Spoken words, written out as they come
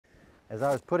As I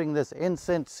was putting this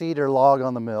incense cedar log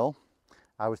on the mill,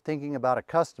 I was thinking about a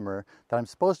customer that I'm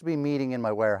supposed to be meeting in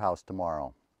my warehouse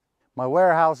tomorrow. My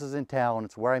warehouse is in town.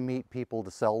 It's where I meet people to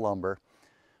sell lumber.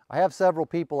 I have several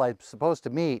people I'm supposed to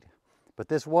meet, but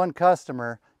this one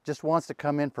customer just wants to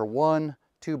come in for one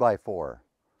 2x4.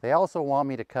 They also want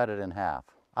me to cut it in half.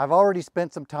 I've already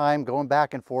spent some time going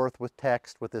back and forth with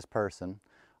text with this person.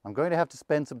 I'm going to have to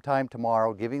spend some time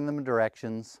tomorrow giving them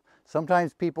directions.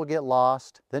 Sometimes people get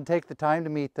lost, then take the time to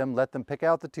meet them, let them pick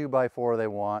out the 2x4 they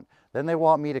want, then they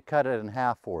want me to cut it in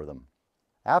half for them.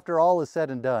 After all is said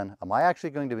and done, am I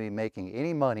actually going to be making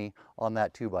any money on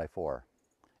that 2x4?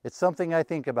 It's something I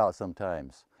think about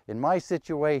sometimes. In my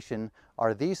situation,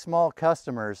 are these small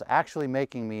customers actually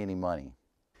making me any money?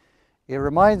 It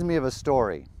reminds me of a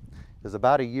story. It was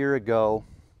about a year ago.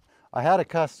 I had a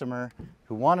customer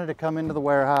who wanted to come into the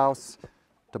warehouse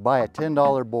to buy a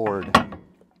 $10 board.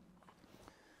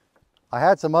 I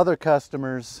had some other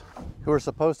customers who were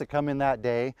supposed to come in that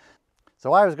day,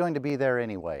 so I was going to be there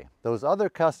anyway. Those other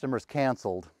customers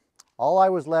canceled. All I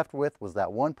was left with was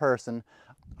that one person.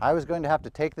 I was going to have to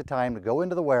take the time to go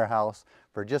into the warehouse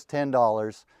for just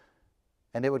 $10,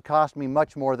 and it would cost me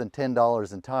much more than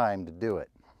 $10 in time to do it.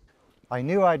 I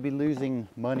knew I'd be losing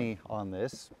money on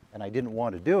this, and I didn't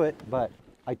want to do it, but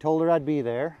I told her I'd be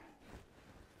there,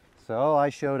 so I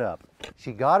showed up.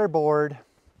 She got her board,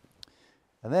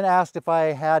 and then asked if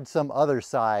I had some other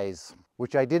size,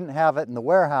 which I didn't have it in the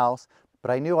warehouse,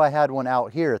 but I knew I had one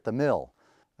out here at the mill.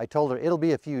 I told her it'll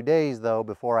be a few days though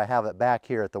before I have it back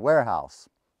here at the warehouse.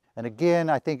 And again,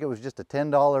 I think it was just a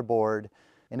 $10 board,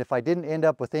 and if I didn't end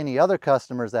up with any other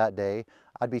customers that day,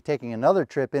 I'd be taking another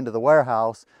trip into the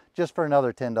warehouse just for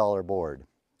another $10 board.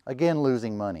 Again,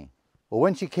 losing money. Well,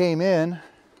 when she came in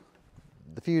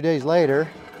a few days later,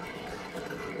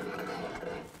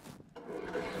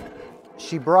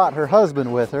 she brought her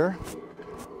husband with her.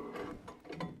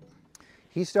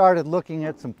 He started looking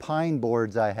at some pine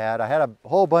boards I had. I had a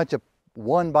whole bunch of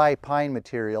 1x pine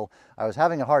material. I was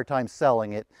having a hard time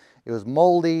selling it. It was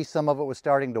moldy, some of it was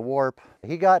starting to warp.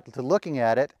 He got to looking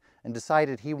at it and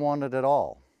decided he wanted it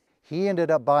all. He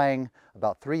ended up buying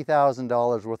about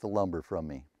 $3,000 worth of lumber from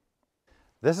me.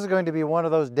 This is going to be one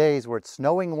of those days where it's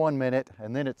snowing one minute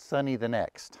and then it's sunny the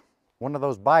next. One of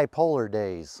those bipolar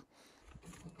days.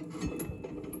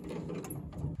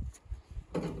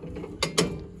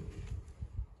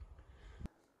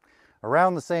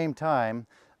 Around the same time,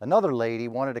 another lady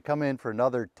wanted to come in for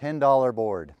another $10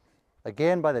 board.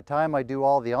 Again, by the time I do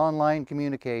all the online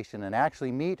communication and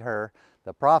actually meet her,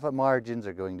 the profit margins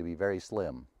are going to be very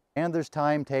slim. And there's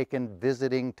time taken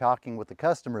visiting, talking with the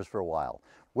customers for a while,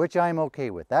 which I'm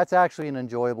okay with. That's actually an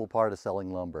enjoyable part of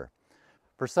selling lumber.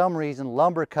 For some reason,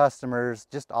 lumber customers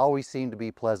just always seem to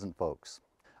be pleasant folks.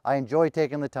 I enjoy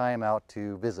taking the time out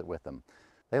to visit with them.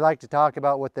 They like to talk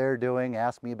about what they're doing,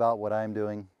 ask me about what I'm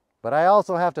doing. But I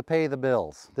also have to pay the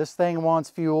bills. This thing wants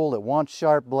fuel, it wants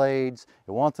sharp blades,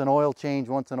 it wants an oil change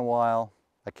once in a while.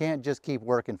 I can't just keep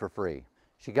working for free.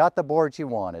 She got the board she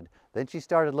wanted, then she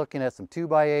started looking at some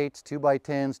 2x8s,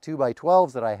 2x10s,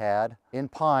 2x12s that I had in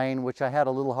pine, which I had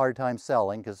a little hard time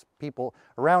selling because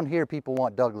around here people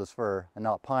want Douglas fir and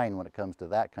not pine when it comes to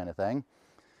that kind of thing.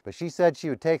 But she said she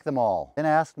would take them all, then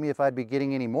asked me if I'd be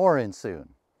getting any more in soon.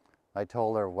 I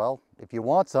told her, well, if you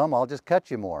want some, I'll just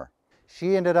cut you more.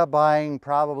 She ended up buying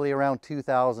probably around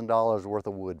 $2,000 worth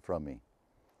of wood from me.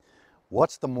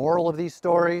 What's the moral of these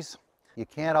stories? You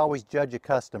can't always judge a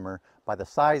customer by the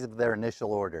size of their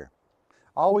initial order.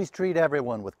 Always treat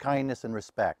everyone with kindness and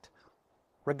respect,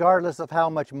 regardless of how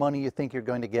much money you think you're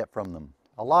going to get from them.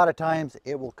 A lot of times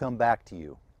it will come back to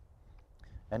you.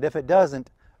 And if it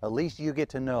doesn't, at least you get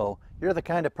to know you're the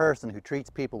kind of person who treats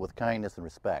people with kindness and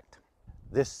respect.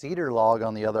 This cedar log,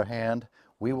 on the other hand,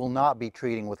 we will not be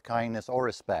treating with kindness or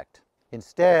respect.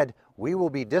 Instead, we will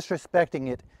be disrespecting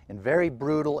it in very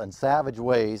brutal and savage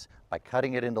ways by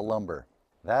cutting it into lumber.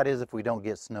 That is if we don't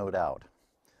get snowed out.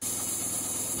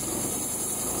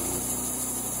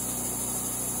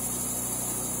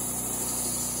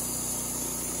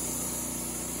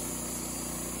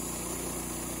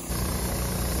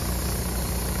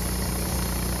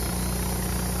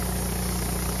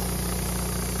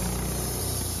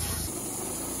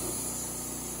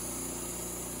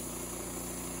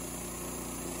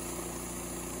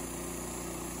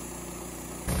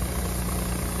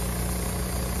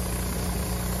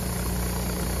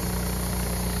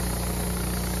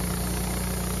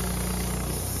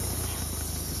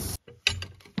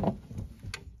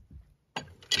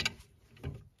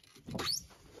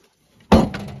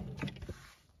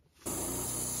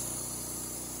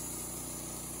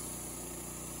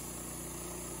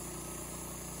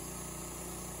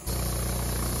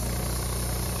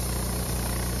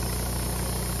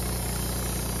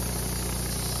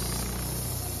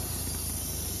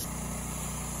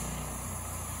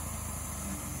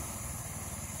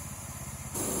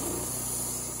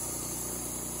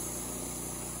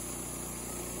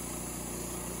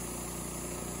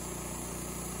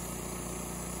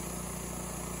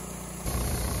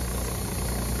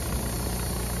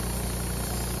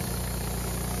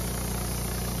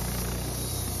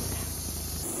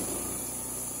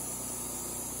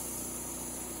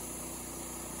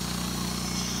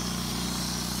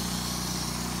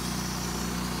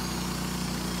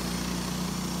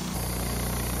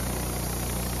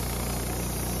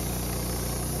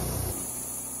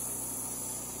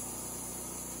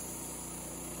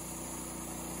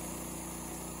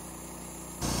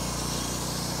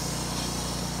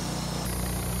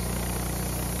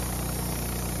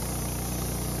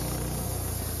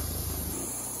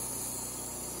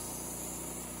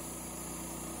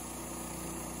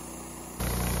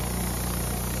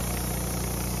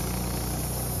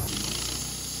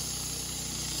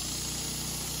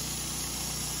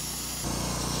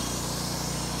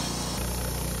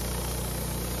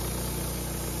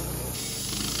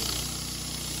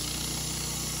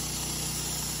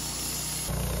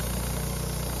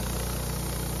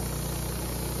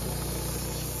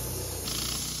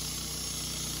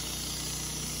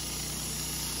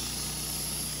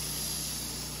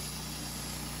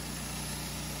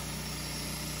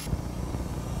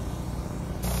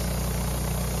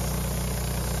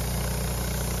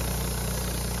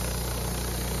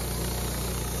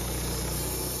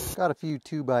 Got a few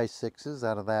 2x6s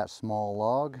out of that small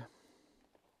log.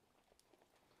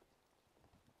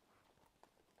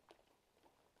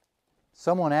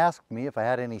 Someone asked me if I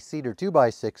had any cedar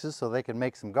 2x6s so they could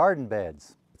make some garden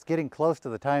beds. It's getting close to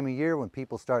the time of year when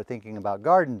people start thinking about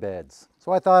garden beds,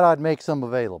 so I thought I'd make some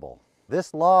available.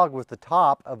 This log was the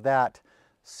top of that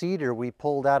cedar we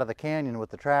pulled out of the canyon with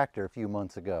the tractor a few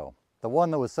months ago. The one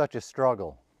that was such a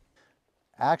struggle.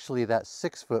 Actually, that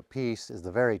 6-foot piece is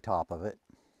the very top of it.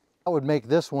 That would make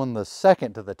this one the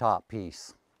second to the top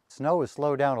piece. Snow has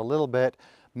slowed down a little bit.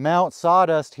 Mount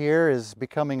Sawdust here is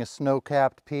becoming a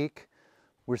snow-capped peak.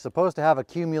 We're supposed to have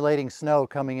accumulating snow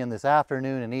coming in this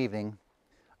afternoon and evening.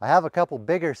 I have a couple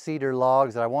bigger cedar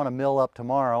logs that I want to mill up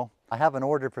tomorrow. I have an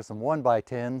order for some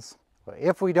 1x10s.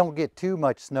 If we don't get too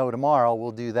much snow tomorrow,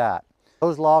 we'll do that.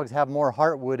 Those logs have more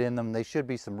heartwood in them. They should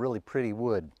be some really pretty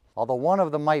wood. Although one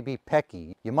of them might be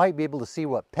pecky. You might be able to see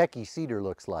what pecky cedar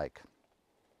looks like.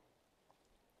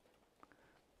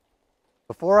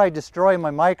 Before I destroy my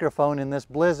microphone in this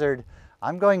blizzard,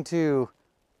 I'm going to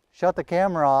shut the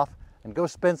camera off and go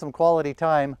spend some quality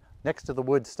time next to the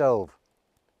wood stove.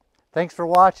 Thanks for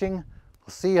watching.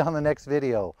 We'll see you on the next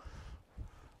video.